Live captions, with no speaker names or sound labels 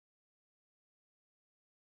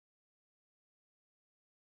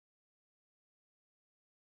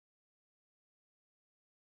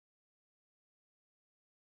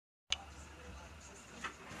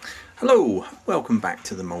Hello, welcome back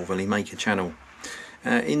to the Mulvally Maker channel.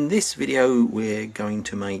 In this video we're going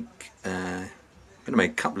to make a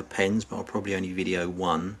couple of pens, but I'll probably only video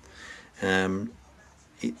one.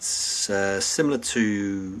 It's similar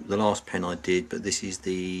to the last pen I did, but this is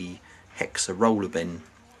the Hexa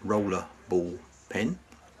rollerball pen,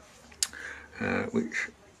 which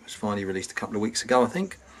was finally released a couple of weeks ago, I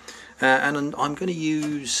think. And I'm going to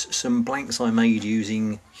use some blanks I made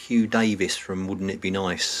using Davies from Wouldn't It Be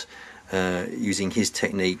Nice, using his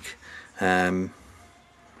technique. I'll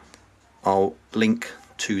link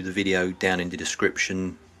to the video down in the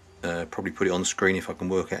description, probably put it on the screen if I can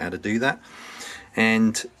work out how to do that,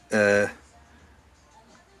 and you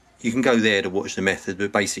can go there to watch the method.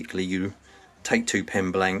 But basically you take two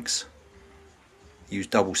pen blanks, use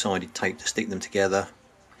double-sided tape to stick them together,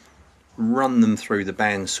 run them through the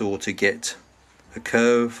bandsaw to get a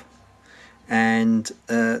curve, and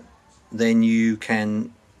then you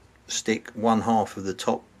can stick one half of the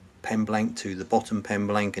top pen blank to the bottom pen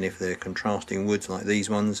blank, and if they're contrasting woods like these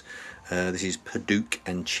ones, this is Paduk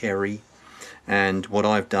and Cherry, and what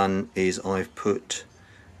I've done is I've put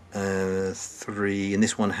and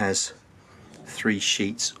this one has 3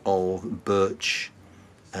 sheets of birch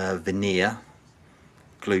veneer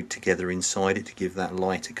glued together inside it to give that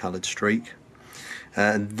lighter coloured streak.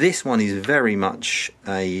 This one is very much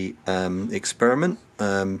a experiment,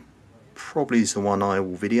 probably is the one I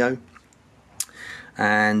will video,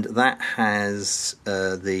 and that has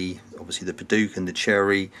obviously the Paduk and the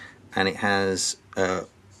Cherry, and it has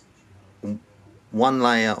one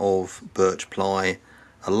layer of birch ply,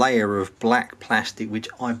 a layer of black plastic which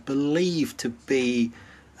I believe to be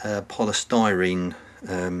polystyrene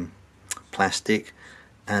plastic,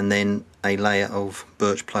 and then a layer of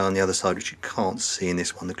birch ply on the other side, which you can't see in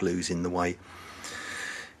this one, the glue's in the way.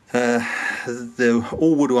 The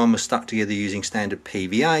all wood one was stuck together using standard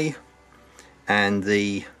PVA, and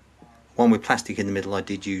the one with plastic in the middle I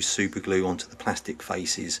did use super glue onto the plastic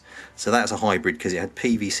faces. So that's a hybrid because it had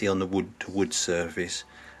PVC on the wood to wood surface,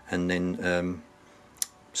 and then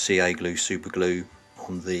CA glue, super glue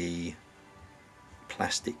on the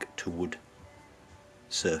plastic to wood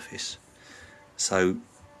surface. So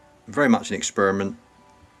very much an experiment,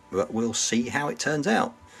 but we'll see how it turns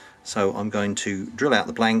out. So I'm going to drill out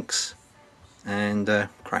the blanks and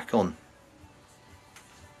crack on.